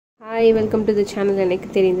Hi, welcome to the channel. Enakku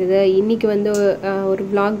Therinthathu. இன்னைக்கு வந்து ஒரு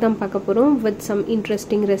vlog தான் பார்க்க போறோம் with some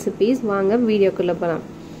interesting recipes. வாங்க வீடியோக்குள்ள போலாம்.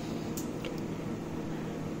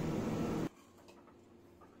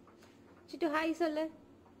 சிட்டு ஹாய் சொல்லு.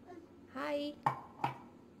 ஹாய்.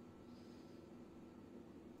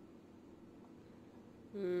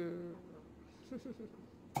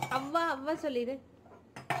 அவ்வா அவ்வா சொல்லிடு.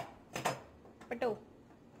 பட்டோ.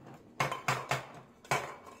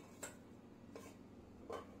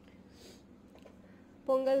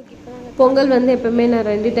 பொங்கல் வந்து எப்பவுமே நான்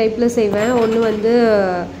ரெண்டு டைப்ல செய்வேன். ஒன்று வந்து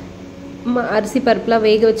அரிசி பருப்புலாம்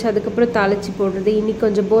வேக வச்சு அதுக்கப்புறம் தாளிச்சு போடுறது. இன்னைக்கு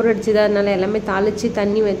கொஞ்சம் போர் அடிச்சுதான், அதனால எல்லாமே தாளிச்சு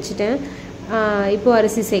தண்ணி வச்சுட்டேன். இப்போது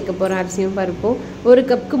அரிசி சேர்க்க போகிறேன். அரிசியும் பருப்பும் ஒரு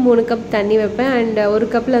கப்புக்கு 3 கப் தண்ணி வைப்பேன். அண்ட் ஒரு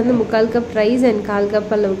கப்பில் வந்து 3/4 கப் ரைஸ் அண்ட் 1/4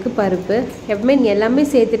 கப் அளவுக்கு பருப்பு. எப்பவுமே எல்லாமே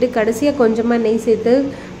சேர்த்துட்டு கடைசியாக கொஞ்சமாக நெய் சேர்த்து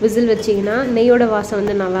விசில் வச்சிங்கன்னா நெய்யோட வாசம்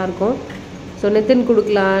வந்து நல்லாயிருக்கும். ஸோ நித்தின்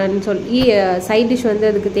கொடுக்கலான்னு சொல்லி சைட் டிஷ் வந்து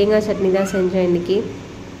அதுக்கு தேங்காய் சட்னி தான் செஞ்சேன் இன்றைக்கி.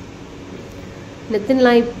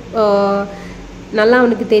 நித்தின்லாம் நல்லா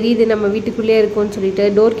அவனுக்கு தெரியுது நம்ம வீட்டுக்குள்ளேயே இருக்கோம்னு சொல்லிட்டு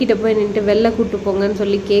டோர்கிட்ட போய் நின்றுட்டு வெளில கூப்பிட்டு போங்கன்னு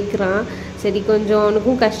சொல்லி கேட்குறான். சரி கொஞ்சம்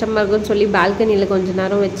அவனுக்கும் கஷ்டமாக இருக்கும்னு சொல்லி பால்கனியில் கொஞ்சம்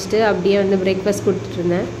நேரம் வச்சுட்டு அப்படியே வந்து பிரேக்ஃபாஸ்ட்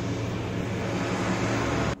கொடுத்துட்ருந்தேன்.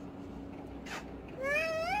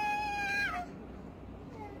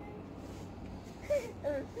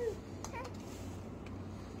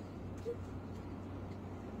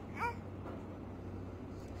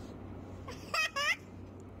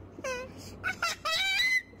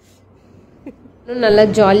 நல்லா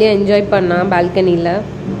ஜாலியாக என்ஜாய் பண்ணான் பால்கனியில்.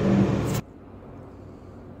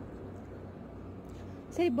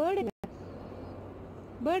 சரி பேர்டு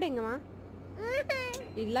எங்கம்மா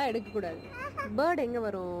இதெல்லாம் எடுக்கக்கூடாது. பேர்டு எங்கே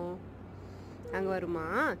வரும்? அங்கே வருமா?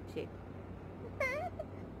 சரி.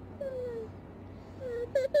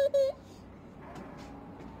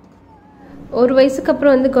 ஒரு வயசுக்கு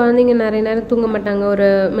அப்புறம் வந்து குழந்தைங்க நிறைய நேரம் தூங்க மாட்டாங்க. ஒரு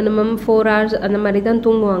மினிமம் 4 hours அந்த மாதிரி தான்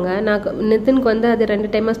தூங்குவாங்க. நான் நித்தினுக்கு வந்து அது 2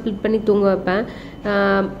 டைமாக ஸ்ப்ளிட் பண்ணி தூங்க வைப்பேன்.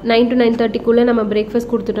 9 to 9:30க்குள்ளே நம்ம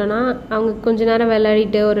பிரேக்ஃபாஸ்ட் கொடுத்துட்டோன்னா அவங்க கொஞ்ச நேரம்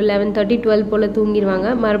விளையாடிட்டு ஒரு 11:30 12 போல் தூங்கிடுவாங்க.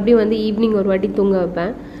 மறுபடியும் வந்து ஈவினிங் ஒரு வாட்டி தூங்க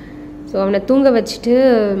வைப்பேன். ஸோ அவனை தூங்க வச்சுட்டு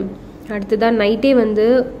அடுத்ததான் நைட்டே வந்து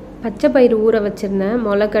பச்சை பயிறு ஊற வச்சுருந்தேன்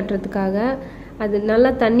முளை கட்டுறதுக்காக. அது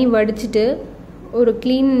நல்லா தண்ணி வடிச்சிட்டு ஒரு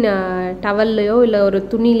க்ளீன் டவல்லையோ இல்லை ஒரு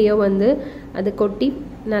துணிலையோ வந்து அதை கொட்டி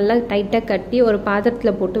நல்லா டைட்டாக கட்டி ஒரு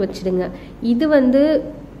பாத்திரத்தில் போட்டு வச்சுடுங்க. இது வந்து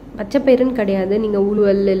பச்சைப்பயிறுன்னு கிடையாது. நீங்கள்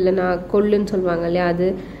உளுவல் இல்லைன்னா கொள்ளுன்னு சொல்லுவாங்க இல்லையா, அது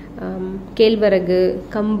கேழ்வரகு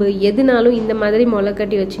கம்பு எதுனாலும் இந்த மாதிரி முளை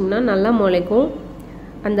கட்டி வச்சிங்கன்னா நல்லா முளைக்கும்.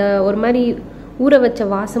 அந்த ஒரு மாதிரி ஊற வச்ச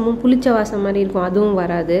வாசமும் புளிச்ச வாசம் மாதிரி இருக்கும், அதுவும்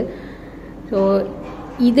வராது. ஸோ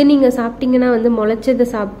இதை நீங்கள் சாப்பிட்டீங்கன்னா வந்து முளைச்சதை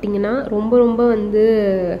சாப்பிட்டிங்கன்னா ரொம்ப ரொம்ப வந்து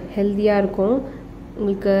ஹெல்த்தியாக இருக்கும்.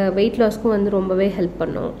 உங்களுக்கு வெயிட் லாஸ்க்கும் வந்து ரொம்பவே ஹெல்ப்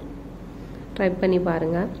பண்ணும். ட்ரை பண்ணி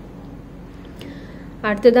பாருங்கள்.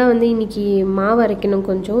 அடுத்ததாக வந்து இன்றைக்கி மாவு அரைக்கணும்,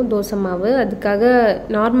 கொஞ்சம் தோசை மாவு. அதுக்காக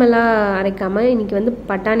நார்மலாக அரைக்காமல் இன்றைக்கி வந்து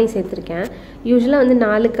பட்டாணி சேர்த்துருக்கேன். யூஸ்வலாக வந்து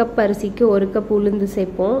 4 கப் அரிசிக்கு 1 கப் உளுந்து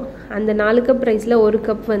சேர்ப்போம். அந்த 4 கப் ரைஸில் 1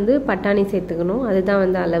 கப் வந்து பட்டாணி சேர்த்துக்கணும். அதுதான்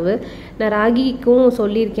வந்து அளவு. நான் ராகிக்கும்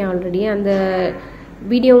சொல்லியிருக்கேன் ஆல்ரெடி. அந்த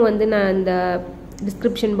வீடியோ வந்து நான் இந்த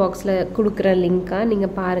டிஸ்கிரிப்ஷன் பாக்ஸில் கொடுக்குற லிங்க்காக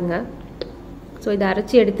நீங்கள் பாருங்கள். ஸோ இதை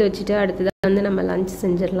அரைச்சி எடுத்து வச்சுட்டு அடுத்ததாக வந்து நம்ம லஞ்ச்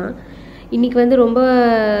செஞ்சிடலாம். இன்றைக்கி வந்து ரொம்ப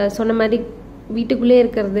சொன்ன மாதிரி வீட்டுக்குள்ளே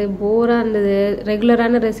இருக்கிறது போராக இருந்தது.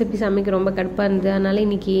 ரெகுலரான ரெசிபி சமைக்க ரொம்ப கடுப்பாக இருந்தது. அதனால்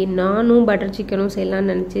இன்றைக்கி நானும் பட்டர் சிக்கனும்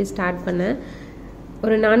செய்யலான்னு நினச்சி ஸ்டார்ட் பண்ணேன்.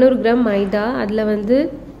 ஒரு 400 கிராம் மைதா, அதில் வந்து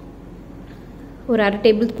ஒரு 1/2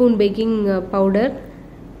 டேபிள் ஸ்பூன் பேக்கிங் பவுடர்,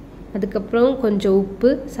 அதுக்கப்புறம் கொஞ்சம்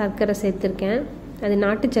உப்பு, சர்க்கரை சேர்த்துருக்கேன். அது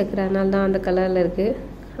நாட்டு சர்க்கரை, அதனால தான் அந்த கலரில் இருக்குது.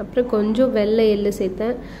 அப்புறம் கொஞ்சம் வெள்ளை எள்ளு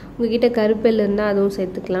சேர்த்தேன். உங்ககிட்ட கருப்பெல் இருந்தால் அதுவும்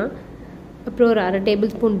சேர்த்துக்கலாம். அப்புறம் ஒரு 1/2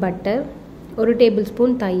 table spoon butter, 1 table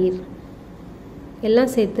spoon தயிர்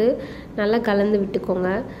எல்லாம் சேர்த்து நல்லா கலந்து விட்டுக்கோங்க.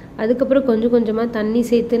 அதுக்கப்புறம் கொஞ்சம் கொஞ்சமாக தண்ணி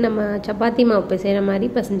சேர்த்து நம்ம சப்பாத்தி மாவு பிசைகிற மாதிரி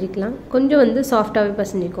பசைஞ்சிக்கலாம். கொஞ்சம் வந்து சாஃப்டாகவே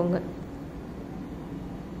பசைஞ்சிக்கோங்க.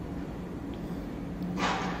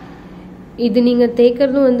 இது நீங்கள்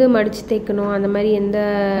தேய்க்கிறதும் வந்து மடித்து தேய்க்கணும், அந்த மாதிரி எந்த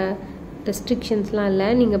ரெஸ்ட்ரிக்ஷன்ஸ்லாம் இல்லை.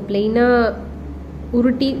 நீங்கள் ப்ளெயினாக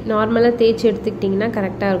உருட்டி நார்மலாக தேய்ச்சி எடுத்துக்கிட்டிங்கன்னா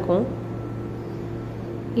கரெக்டாக இருக்கும்.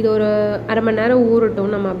 இது ஒரு 1/2 மணி நேரம்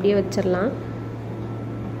ஊறட்டும், நம்ம அப்படியே வச்சிடலாம்.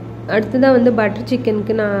 அடுத்ததாக வந்து பட்டர்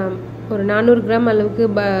சிக்கனுக்கு நான் ஒரு 400 கிராம் அளவுக்கு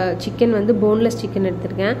சிக்கன் வந்து போன்லெஸ் சிக்கன்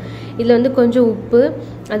எடுத்திருக்கேன். இதில் வந்து கொஞ்சம் உப்பு,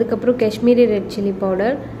 அதுக்கப்புறம் காஷ்மீரி ரெட் சில்லி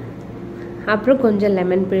பவுடர், அப்புறம் கொஞ்சம்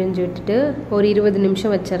லெமன் பிழிஞ்சு விட்டுட்டு ஒரு 20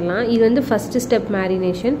 நிமிஷம் வச்சிடலாம். இது வந்து ஃபஸ்ட்டு ஸ்டெப்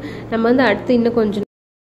மேரினேஷன். நம்ம வந்து அடுத்து இன்னும் கொஞ்சம்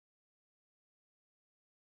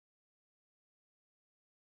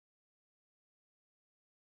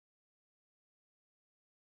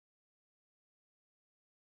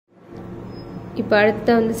இப்போ இப்போ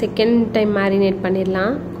அடுத்த வந்து செகண்ட் டைம் மேரினேட்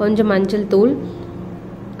பண்ணிடலாம். கொஞ்சம் மஞ்சள் தூள்,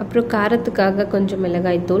 அப்புறம் காரத்துக்காக கொஞ்சம்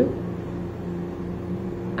மிளகாய் தூள்,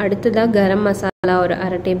 அடுத்ததாக கரம் மசாலா ஒரு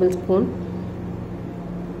 1/2 டேபிள் ஸ்பூன்,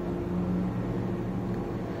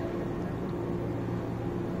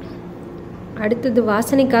 அடுத்தது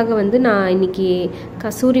வாசனைக்காக வந்து நான் இன்றைக்கி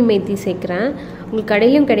கசூரி மேத்தி சேர்க்குறேன். உங்களுக்கு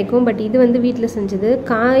கடையிலையும் கிடைக்கும், பட் இது வந்து வீட்டில் செஞ்சது.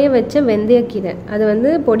 காய வச்ச வெந்தயக்கீரை அதை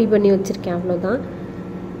வந்து பொடி பண்ணி வச்சுருக்கேன், அவ்வளோதான்.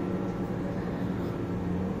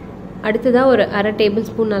 அடுத்ததாக ஒரு 1/2 டேபிள்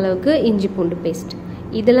ஸ்பூன் அளவுக்கு இஞ்சி பூண்டு பேஸ்ட்,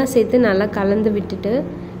 இதெல்லாம் சேர்த்து நல்லா கலந்து விட்டுட்டு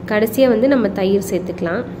கடைசியாக வந்து நம்ம தயிர்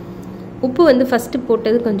சேர்த்துக்கலாம். உப்பு வந்து ஃபஸ்ட்டு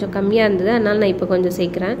போட்டது கொஞ்சம் கம்மியாக இருந்தது, அதனால் நான் இப்போ கொஞ்சம்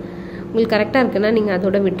சேர்க்குறேன். உங்களுக்கு கரெக்டாக இருக்குன்னா நீங்கள்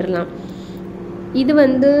அதோட விட்டுறலாம். இது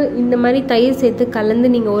வந்து இந்த மாதிரி தயிர் சேர்த்து கலந்து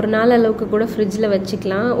நீங்கள் ஒரு நாள் அளவுக்கு கூட ஃப்ரிட்ஜில்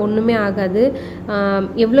வச்சுக்கலாம், ஒன்றுமே ஆகாது.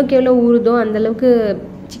 எவ்வளோக்கு எவ்வளோ ஊறுதோ அந்தளவுக்கு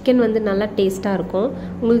சிக்கன் வந்து நல்லா டேஸ்ட்டாக இருக்கும்.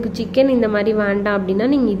 உங்களுக்கு சிக்கன் இந்த மாதிரி வேண்டாம் அப்படின்னா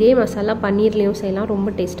நீங்கள் இதே மசாலா பன்னீர்லேயும் செய்யலாம், ரொம்ப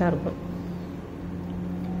டேஸ்ட்டாக இருக்கும்.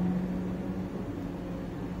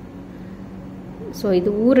 ஸோ இது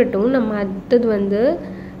ஊறட்டும். நம்ம அடுத்தது வந்து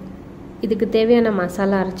இதுக்கு தேவையான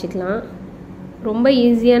மசாலா அரைச்சிக்கலாம். ரொம்ப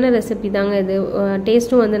ஈஸியான ரெசிபி தாங்க இது,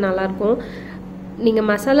 டேஸ்ட்டும் வந்து நல்லாயிருக்கும்.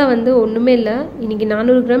 நீங்கள் மசாலா வந்து ஒன்றுமே இல்லை, இன்றைக்கி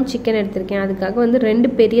 400 கிராம் சிக்கன் எடுத்திருக்கேன், அதுக்காக வந்து 2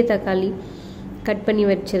 பெரிய தக்காளி கட் பண்ணி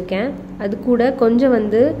வச்சுருக்கேன். அது கூட கொஞ்சம்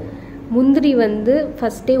வந்து முந்திரி வந்து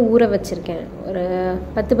ஃபஸ்ட்டே ஊற வச்சுருக்கேன், ஒரு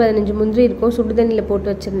 10-15 முந்திரி இருக்கும், சுடு தண்ணியில் போட்டு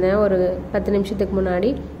வச்சுருந்தேன் ஒரு 10 நிமிஷத்துக்கு முன்னாடி.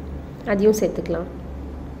 அதையும் சேர்த்துக்கலாம்.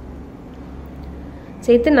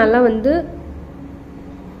 சேர்த்து நல்லா வந்து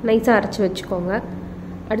நைஸாக அரைச்சி வச்சுக்கோங்க.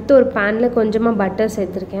 அடுத்து ஒரு பேனில் கொஞ்சமாக பட்டர்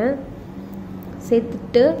சேர்த்துருக்கேன்.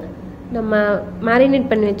 சேர்த்துட்டு நம்ம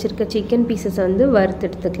மேரினேட் பண்ணி வச்சுருக்க சிக்கன் பீசஸை வந்து வறுத்து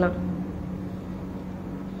எடுத்துக்கலாம்.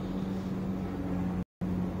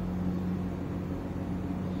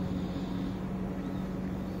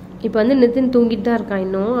 இப்போ வந்து நிதின் தூங்கிட்டு தான் இருக்கான்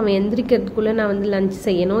இன்னும். அவன் எந்திரிக்கிறதுக்குள்ளே நான் வந்து லஞ்ச்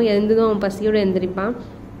செய்யணும். எழுந்ததும் அவன் பசியோடு எந்திரிப்பான்.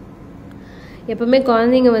 எப்போவுமே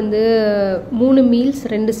குழந்தைங்க வந்து 3 மீல்ஸ்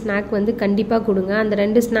 2 ஸ்நாக் வந்து கண்டிப்பாக கொடுங்க. அந்த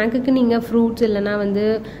 2 ஸ்நாக்குக்கு நீங்கள் ஃப்ரூட்ஸ் இல்லைனா வந்து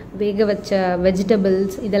வேக வச்ச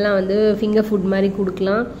வெஜிடபிள்ஸ் இதெல்லாம் வந்து ஃபிங்கர் ஃபுட் மாதிரி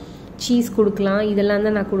கொடுக்கலாம், சீஸ் கொடுக்கலாம், இதெல்லாம்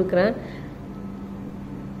தான் நான் கொடுக்குறேன்.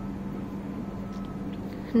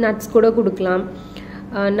 நட்ஸ் கூட கொடுக்கலாம்.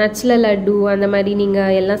 நட்ஸில் லட்டு அந்த மாதிரி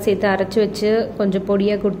நீங்கள் எல்லாம் சேர்த்து அரைச்சி வச்சு கொஞ்சம்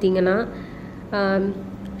பொடியாக கொடுத்தீங்கன்னா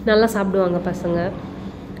நல்லா சாப்பிடுவாங்க பசங்க.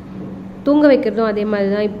 தூங்க வைக்கிறதும் அதே மாதிரி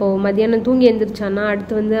தான். இப்போது மத்தியானம் தூங்கி எழுந்திரிச்சான்னா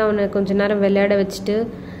அடுத்து வந்து அவனை கொஞ்சம் நேரம் விளையாட வச்சுட்டு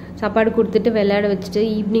சாப்பாடு கொடுத்துட்டு விளையாட வச்சுட்டு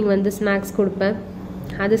ஈவினிங் வந்து ஸ்நாக்ஸ் கொடுப்பேன்.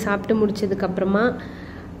 அது சாப்பிட்டு முடிச்சதுக்கப்புறமா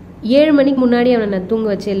 7 மணிக்கு முன்னாடி அவனை நான் தூங்க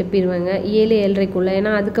வச்சு எழுப்பிடுவேங்க, 7-7:30க்குள்ளே.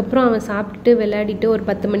 ஏன்னா அதுக்கப்புறம் அவன் சாப்பிட்டுட்டு விளையாடிட்டு ஒரு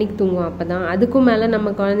 10 மணிக்கு தூங்குவான். அப்போ தான் அதுக்கும் மேலே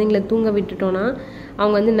நம்ம குழந்தைங்கள தூங்க விட்டுட்டோன்னா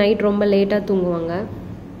அவங்க வந்து நைட் ரொம்ப லேட்டாக தூங்குவாங்க.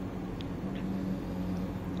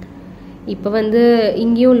 இப்போ வந்து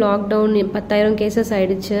இங்கேயும் லாக்டவுன் 10,000 கேசஸ்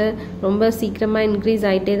ஆகிடுச்சு, ரொம்ப சீக்கிரமாக இன்க்ரீஸ்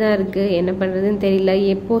ஆகிட்டே தான் இருக்குது. என்ன பண்ணுறதுன்னு தெரியல,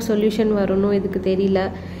 எப்போது சொல்யூஷன் வரணும் இதுக்கு தெரியல.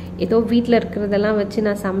 ஏதோ வீட்டில் இருக்கிறதெல்லாம் வச்சு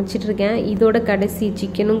நான் சமைச்சிட்ருக்கேன். இதோட கடைசி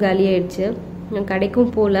சிக்கனும் காலி ஆகிடுச்சு. நான்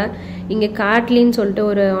கடைக்கும் போகல. இங்கே கார்ட்லின்னு சொல்லிட்டு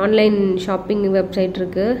ஒரு ஆன்லைன் ஷாப்பிங் வெப்சைட்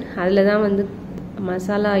இருக்குது, அதில் தான் வந்து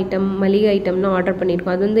மசாலா ஐட்டம் மளிகை ஐட்டம்லாம் ஆர்டர்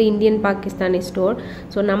பண்ணியிருக்கோம். அது வந்து இந்தியன் பாகிஸ்தானி ஸ்டோர்.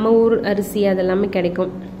 ஸோ நம்ம ஊர் அரிசி அதெல்லாமே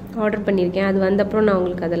கிடைக்கும். ஆர்டர் பண்ணியிருக்கேன், அது வந்தப்புறம் நான்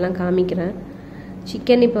உங்களுக்கு அதெல்லாம் காமிக்கிறேன்.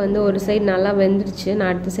 சிக்கன் இப்போ வந்து ஒரு சைடு நல்லா வெந்துருச்சு, நான்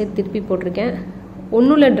அடுத்த சைடு திருப்பி போட்டிருக்கேன்.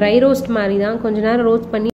 ஒன்றும் இல்லை, ட்ரை ரோஸ்ட் மாதிரி தான். கொஞ்சம் நேரம்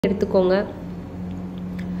ரோஸ்ட் பண்ணி எடுத்துக்கோங்க,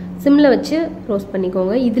 சிம்மில் வச்சு ரோஸ்ட்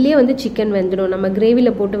பண்ணிக்கோங்க. இதுலேயே வந்து சிக்கன் வெந்துடும், நம்ம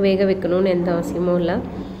கிரேவியில் போட்டு வேக வைக்கணும்னு எந்த அவசியமும் இல்லை.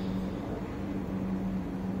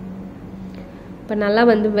 இப்போ நல்லா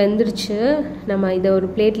வந்து வெந்துருச்சு. நம்ம இதை ஒரு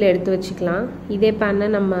பிளேட்டில் எடுத்து வச்சுக்கலாம். இதே பேனை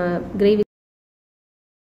நம்ம கிரேவி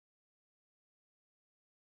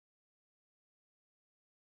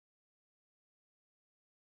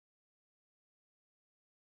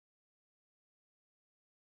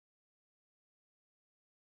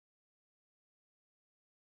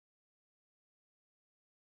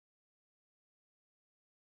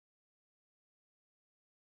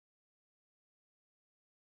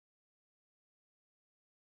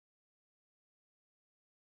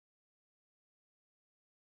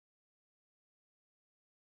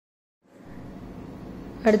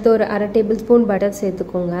அடுத்து ஒரு 1/2 டேபிள் ஸ்பூன் பட்டர்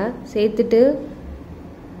சேர்த்துக்கோங்க. சேர்த்துட்டு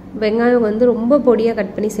வெங்காயம் வந்து ரொம்ப பொடியாக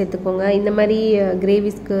கட் பண்ணி சேர்த்துக்கோங்க. இந்த மாதிரி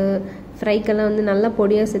கிரேவிஸ்க்கு ஃப்ரைக்கெல்லாம் வந்து நல்லா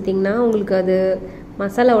பொடியாக சேர்த்திங்கன்னா உங்களுக்கு அது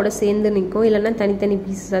மசாலாவோட சேர்ந்து நிற்கும், இல்லைன்னா தனித்தனி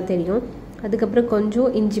பீஸஸாக தெரியும். அதுக்கப்புறம்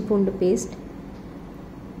கொஞ்சம் இஞ்சி பூண்டு பேஸ்ட்.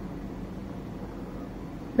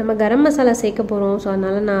 நம்ம கரம் மசாலா சேர்க்க போகிறோம், ஸோ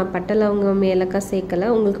அதனால் நான் பட்டை லவங்கம் ஏலக்காய் சேர்க்கலை.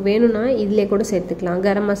 உங்களுக்கு வேணும்னா இதிலே கூட சேர்த்துக்கலாம்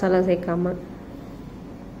கரம் மசாலா சேர்க்காமல்.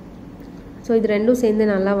 ஸோ இது ரெண்டும் சேர்ந்து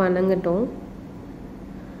நல்லா வணங்கட்டும்.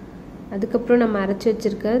 அதுக்கப்புறம் நம்ம அரைச்சி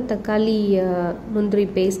வச்சுருக்க தக்காளி முந்திரி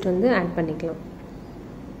பேஸ்ட் வந்து ஆட் பண்ணிக்கலாம்.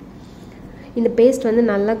 இந்த பேஸ்ட் வந்து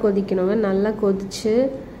நல்லா கொதிக்கணுங்க. நல்லா கொதித்து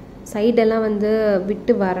சைடெல்லாம் வந்து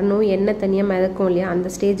விட்டு வரணும், எண்ணெய் தனியாக மிதக்கும் இல்லையா, அந்த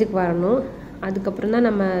ஸ்டேஜுக்கு வரணும். அதுக்கப்புறம் தான்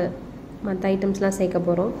நம்ம மற்ற ஐட்டம்ஸ்லாம் சேர்க்க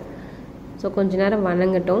போகிறோம். ஸோ கொஞ்ச நேரம்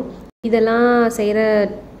வணங்கட்டும். இதெல்லாம் செய்கிற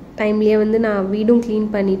டைம்லேயே வந்து நான் வீடும் க்ளீன்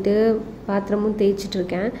பண்ணிவிட்டு பாத்திரமும்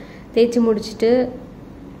தேய்ச்சிட்ருக்கேன். தேய்ச்சி முடிச்சுட்டு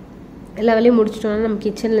எல்லா வேலையும் முடிச்சிட்டோம்னா நம்ம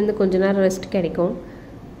கிச்சன்லேருந்து கொஞ்ச நேரம் ரெஸ்ட் கிடைக்கும்.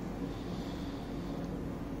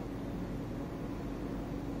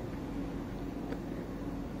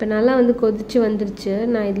 இப்போ நல்லா வந்து கொதிச்சு வந்துருச்சு.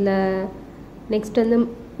 நான் இதில் நெக்ஸ்ட் வந்து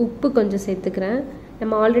உப்பு கொஞ்சம் சேர்த்துக்கிறேன்.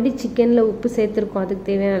 நம்ம ஆல்ரெடி சிக்கனில் உப்பு சேர்த்துருக்கோம் அதுக்கு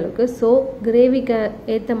தேவையான அளவுக்கு. ஸோ கிரேவிக்கு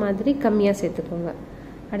ஏற்ற மாதிரி கம்மியாக சேர்த்துக்கோங்க.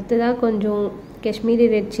 அடுத்ததாக கொஞ்சம் காஷ்மீரி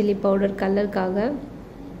ரெட் சில்லி பவுடர் கலருக்காக,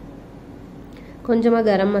 கொஞ்சமாக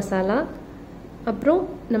கரம் மசாலா, அப்புறம்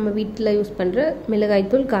நம்ம வீட்டில் யூஸ் பண்ணுற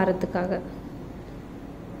மிளகாய்த்தூள் காரத்துக்காக.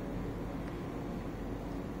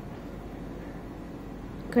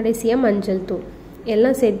 கடைசியாக மஞ்சள் தூள்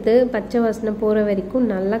எல்லாம் சேர்த்து பச்சை வாசனை போகிற வரைக்கும்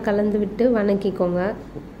நல்லா கலந்து விட்டு வணக்கிக்கோங்க.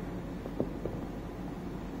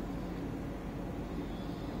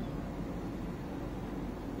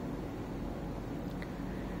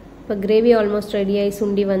 இப்போ கிரேவி ஆல்மோஸ்ட் ரெடியாகி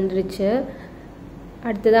சுண்டி வந்துருச்சு.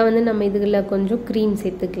 அடுத்ததாக வந்து நம்ம இதில் கொஞ்சம் க்ரீம்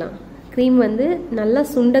சேர்த்துக்கலாம். க்ரீம் வந்து நல்லா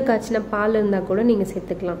சுண்ட காய்ச்சின பால் இருந்தால் கூட நீங்கள்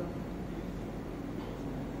சேர்த்துக்கலாம்.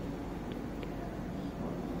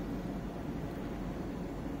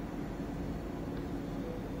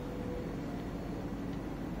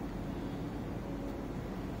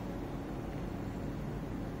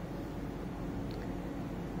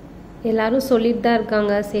 எல்லாரும் சொல்லிட்டு தான்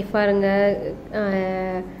இருக்காங்க, சேஃபாக இருங்க,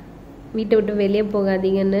 வீட்டை விட்டு வெளியே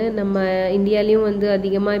போகாதீங்கன்னு. நம்ம இந்தியாலேயும் வந்து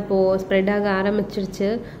அதிகமாக இப்போது ஸ்ப்ரெட் ஆக ஆரம்பிச்சிருச்சு.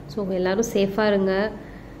 ஸோ எல்லோரும் சேஃபாக இருங்க.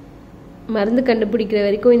 மருந்து கண்டுபிடிக்கிற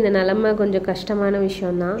வரைக்கும் இந்த நிலமை கொஞ்சம் கஷ்டமான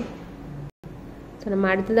விஷயந்தான். ஸோ நம்ம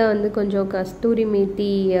அடுத்ததாக வந்து கொஞ்சம் கஸ்தூரி மேத்தி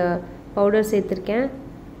பவுடர் சேர்த்துருக்கேன்,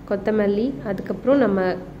 கொத்தமல்லி, அதுக்கப்புறம் நம்ம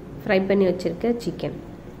ஃப்ரை பண்ணி வச்சுருக்க சிக்கன்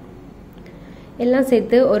எல்லாம்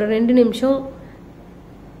சேர்த்து ஒரு 2 நிமிஷம்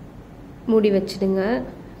மூடி வச்சுடுங்க.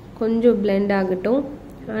 கொஞ்சம் பிளெண்ட் ஆகட்டும்.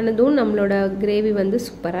 ஆனதும் நம்மளோட கிரேவி வந்து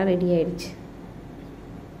சூப்பராக ரெடி ஆயிடுச்சு.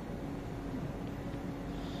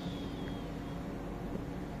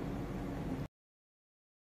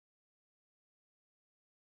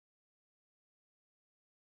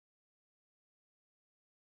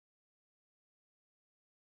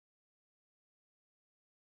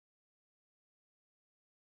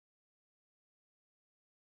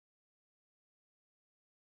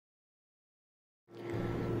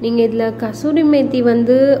 நீங்கள் இதில் கசூரி மேத்தி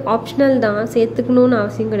வந்து ஆப்ஷனல் தான், சேர்த்துக்கணுன்னு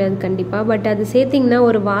அவசியம் கிடையாது கண்டிப்பாக. பட் அது சேர்த்திங்கன்னா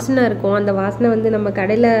ஒரு வாசனை இருக்கும். அந்த வாசனை வந்து நம்ம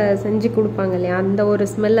கடையில் செஞ்சு கொடுப்பாங்க இல்லையா, அந்த ஒரு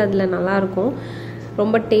ஸ்மெல் அதில் நல்லாயிருக்கும்.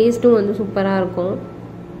 ரொம்ப டேஸ்ட்டும் வந்து சூப்பராக இருக்கும்.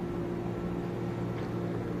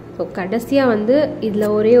 ஸோ கடைசியாக வந்து இதில்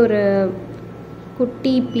ஒரே ஒரு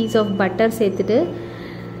குட்டி பீஸ் ஆஃப் பட்டர் சேர்த்துட்டு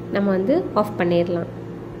நம்ம வந்து ஆஃப் பண்ணிடலாம்.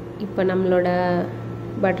 இப்போ நம்மளோட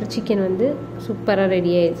பட்டர் சிக்கன் வந்து சூப்பராக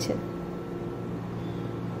ரெடி ஆயிடுச்சு.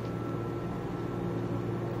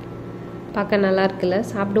 பார்க்க நல்லா இருக்குல்ல,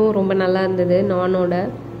 சாப்பிடவும் ரொம்ப நல்லா இருந்தது நானோட.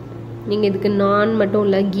 நீங்கள் இதுக்கு நான் மட்டும்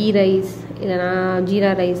இல்லை, கீ ரைஸ் இல்லைனா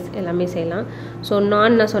ஜீரா ரைஸ் எல்லாமே செய்யலாம். ஸோ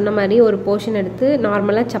நான் சொன்ன மாதிரி ஒரு போர்ஷன் எடுத்து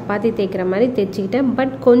நார்மலாக சப்பாத்தி தேய்க்கிற மாதிரி தேய்ச்சிக்கிட்டேன்.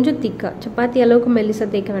 பட் கொஞ்சம் திக்காக, சப்பாத்தி அளவுக்கு மெல்லிசாக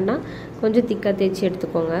தேய்க்க வேண்டாம், கொஞ்சம் திக்காக தேய்ச்சி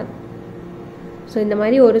எடுத்துக்கோங்க. ஸோ இந்த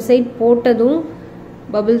மாதிரி ஒரு சைட் போட்டதும்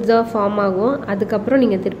பபிள்ஸ் தான் ஃபார்ம் ஆகும். அதுக்கப்புறம்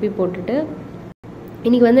நீங்கள் திருப்பி போட்டுட்டு,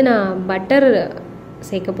 இன்றைக்கி வந்து நான் பட்டர்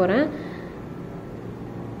சேர்க்க போகிறேன்.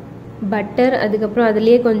 பட்டர், அதுக்கப்புறம்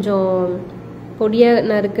அதுலேயே கொஞ்சம் பொடியாக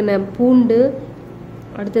நறுக்கின பூண்டு,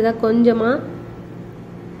 அடுத்ததாக கொஞ்சமாக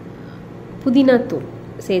புதினா தூள்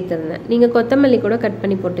சேர்த்துருந்தேன். நீங்கள் கொத்தமல்லி கூட கட்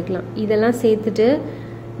பண்ணி போட்டுக்கலாம். இதெல்லாம் சேர்த்துட்டு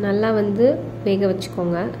நல்லா வந்து வேக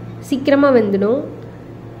வச்சுக்கோங்க. சீக்கிரமாக வெந்துடும்.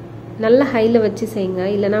 நல்லா ஹையில் வச்சு செய்யுங்க,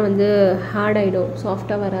 இல்லைனா வந்து ஹார்ட் ஆகிடும்,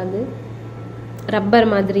 சாஃப்டாக வராது,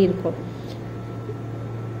 ரப்பர் மாதிரி இருக்கும்.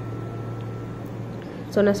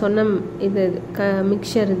 ஸோ நான் சொன்ன இது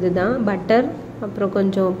மிக்சர் இது தான். பட்டர், அப்புறம்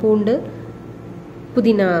கொஞ்சம் பூண்டு,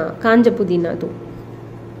 புதினா, காஞ்ச புதினா தூள்.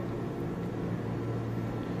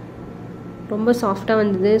 ரொம்ப சாஃப்டாக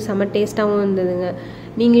வந்தது, செம்ம டேஸ்ட்டாகவும் இருந்ததுங்க.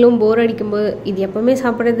 நீங்களும் போர் அடிக்கும்போது, இது எப்போவுமே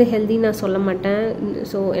சாப்பிட்றது ஹெல்தி நான் சொல்ல மாட்டேன்.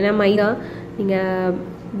 ஸோ ஏன்னா மைதா, நீங்கள்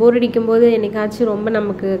போர் அடிக்கும்போது என்னைக்காச்சும் ரொம்ப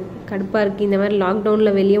நமக்கு கடுப்பாக இருக்குது, இந்த மாதிரி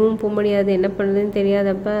லாக்டவுனில் வெளியவும் போக முடியாது, என்ன பண்ணுறதுன்னு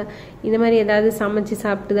தெரியாதப்ப இந்த மாதிரி ஏதாவது சமைச்சு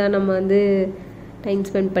சாப்பிட்டு தான் நம்ம வந்து டைம்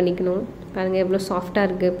ஸ்பெண்ட் பண்ணிக்கணும். பாருங்கள் எவ்வளோ சாஃப்டாக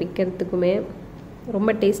இருக்குது, பிக்கிறதுக்குமே ரொம்ப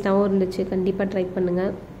டேஸ்ட்டாகவும் இருந்துச்சு. கண்டிப்பாக ட்ரை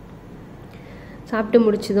பண்ணுங்கள். சாப்பிட்டு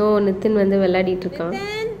முடிச்சதும் நித்தின் வந்து விளையாடிட்டு இருக்கான்.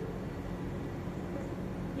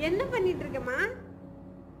 என்ன பண்ணிட்டு இருக்கமா?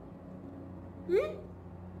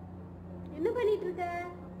 என்ன பண்ணிட்டு இருக்க?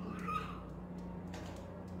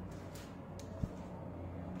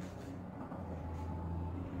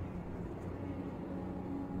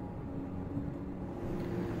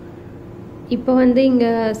 இப்போ வந்து இங்கே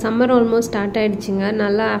சம்மர் ஆல்மோஸ்ட் ஸ்டார்ட் ஆகிடுச்சிங்க.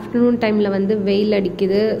 நல்லா ஆஃப்டர்நூன் டைமில் வந்து வெயில்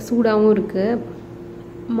அடிக்குது, சூடாகவும் இருக்குது.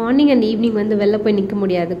 மார்னிங் அண்ட் ஈவினிங் வந்து வெளில போய் நிற்க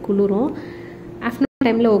முடியாது, குளிரும். ஆஃப்டர்நூன்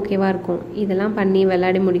டைமில் ஓகேவாக இருக்கும். இதெல்லாம் பண்ணி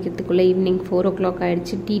விளையாடி முடிக்கிறதுக்குள்ளே ஈவினிங் 4 o'clock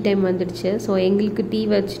ஆகிடுச்சு. டீ டைம் வந்துடுச்சு. ஸோ எங்களுக்கு டீ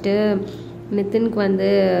வச்சுட்டு நித்தினுக்கு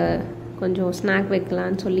வந்து கொஞ்சம் ஸ்நாக்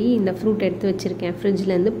வைக்கலான்னு சொல்லி இந்த ஃப்ரூட் எடுத்து வச்சுருக்கேன்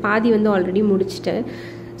ஃப்ரிட்ஜ்லேருந்து. பாதி வந்து ஆல்ரெடி முடிச்சுட்டு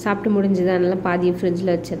சாப்பிட்டு முடிஞ்சுது, அதனால் பாதியை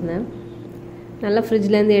ஃப்ரிட்ஜில் வச்சுருந்தேன். நல்லா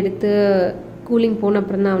ஃப்ரிட்ஜ்லேருந்து எடுத்து கூலிங் போன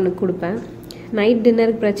அப்புறம் தான் அவனுக்கு கொடுப்பேன். நைட்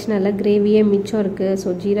டின்னருக்கு பிரச்சனை இல்லை, கிரேவியே மிச்சம் இருக்குது. ஸோ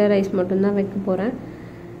ஜீரா ரைஸ் மட்டும்தான் வைக்க போகிறேன்.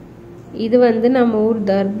 இது வந்து நம்ம ஊர்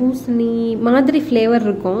தர்பூசணி மாதிரி ஃப்ளேவர்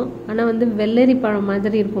இருக்கும், ஆனால் வந்து வெள்ளரி பழம்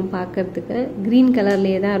மாதிரி இருக்கும் பார்க்குறதுக்கு. க்ரீன்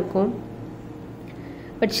கலர்லேயே தான் இருக்கும்,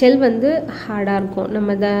 பட் ஷெல் வந்து ஹார்டாக இருக்கும்.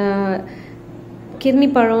 நம்ம கிர்னி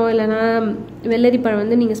பழம் இல்லைனா வெள்ளரி பழம்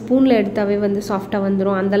வந்து நீங்கள் ஸ்பூனில் எடுத்தாவே வந்து சாஃப்டாக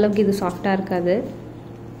வந்துடும். அந்தளவுக்கு இது சாஃப்டாக இருக்காது.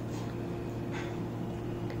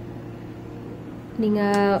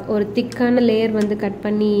 நீங்கள் ஒரு திக்கான லேயர் வந்து கட்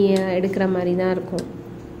பண்ணி எடுக்கிற மாதிரி தான் இருக்கும்.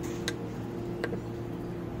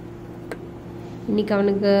 இன்றைக்கி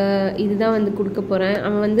அவனுக்கு இதுதான் வந்து கொடுக்க போகிறேன்.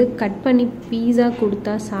 அவன் வந்து கட் பண்ணி பீஸா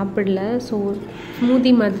கொடுத்தா சாப்பிடல, ஸோ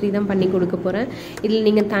ஸ்மூத்தி மாதிரி தான் பண்ணி கொடுக்க போகிறேன். இதில்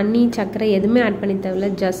நீங்கள் தண்ணி சர்க்கரை எதுவுமே ஆட் பண்ணி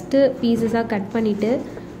தேவையில்ல, ஜஸ்ட்டு பீஸஸாக கட் பண்ணிவிட்டு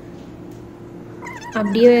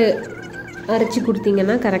அப்படியே அரைச்சி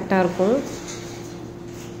கொடுத்தீங்கன்னா கரெக்டாக இருக்கும்.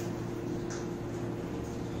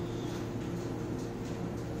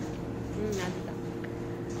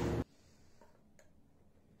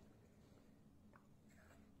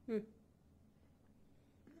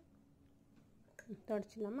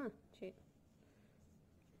 தொடச்சிடலாமா? சரி.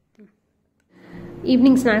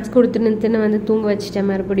 ஈவினிங் ஸ்நாக்ஸ் கொடுத்துன்னு வந்து தூங்க வச்சுட்டேன்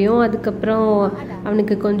மறுபடியும். அதுக்கப்புறம்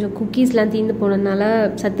அவனுக்கு கொஞ்சம் குக்கீஸ்லாம் தீர்ந்து போனதுனால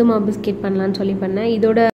சத்துமாவு பிஸ்கெட் பண்ணலான்னு சொல்லி பண்ணேன்.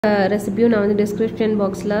 இதோட ரெசிபியும் நான் வந்து டிஸ்கிரிப்ஷன்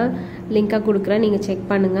பாக்ஸில் லிங்காக கொடுக்குறேன், நீங்கள் செக்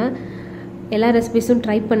பண்ணுங்கள். எல்லா ரெசிபிஸும்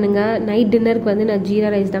ட்ரை பண்ணுங்கள். நைட் டின்னருக்கு வந்து நான் ஜீரா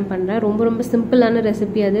ரைஸ் தான் பண்ணுறேன். ரொம்ப ரொம்ப சிம்பிளான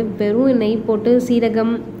ரெசிபி அது. வெறும் நெய் போட்டு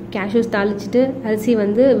சீரகம் கேஷ்யூஸ் தாளிச்சிட்டு அரிசி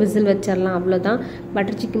வந்து விசில் வச்சிடலாம், அவ்வளோதான்.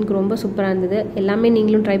 பட்டர் சிக்கனுக்கு ரொம்ப சூப்பராக இருந்தது. எல்லாமே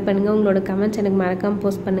நீங்களும் ட்ரை பண்ணுங்கள். உங்களோட கமெண்ட்ஸ் எனக்கு மறக்காமல்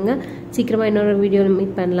போஸ்ட் பண்ணுங்கள். சீக்கிரமாக இன்னொரு வீடியோவில்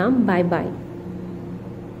மீட் பண்ணலாம். பாய் பாய்.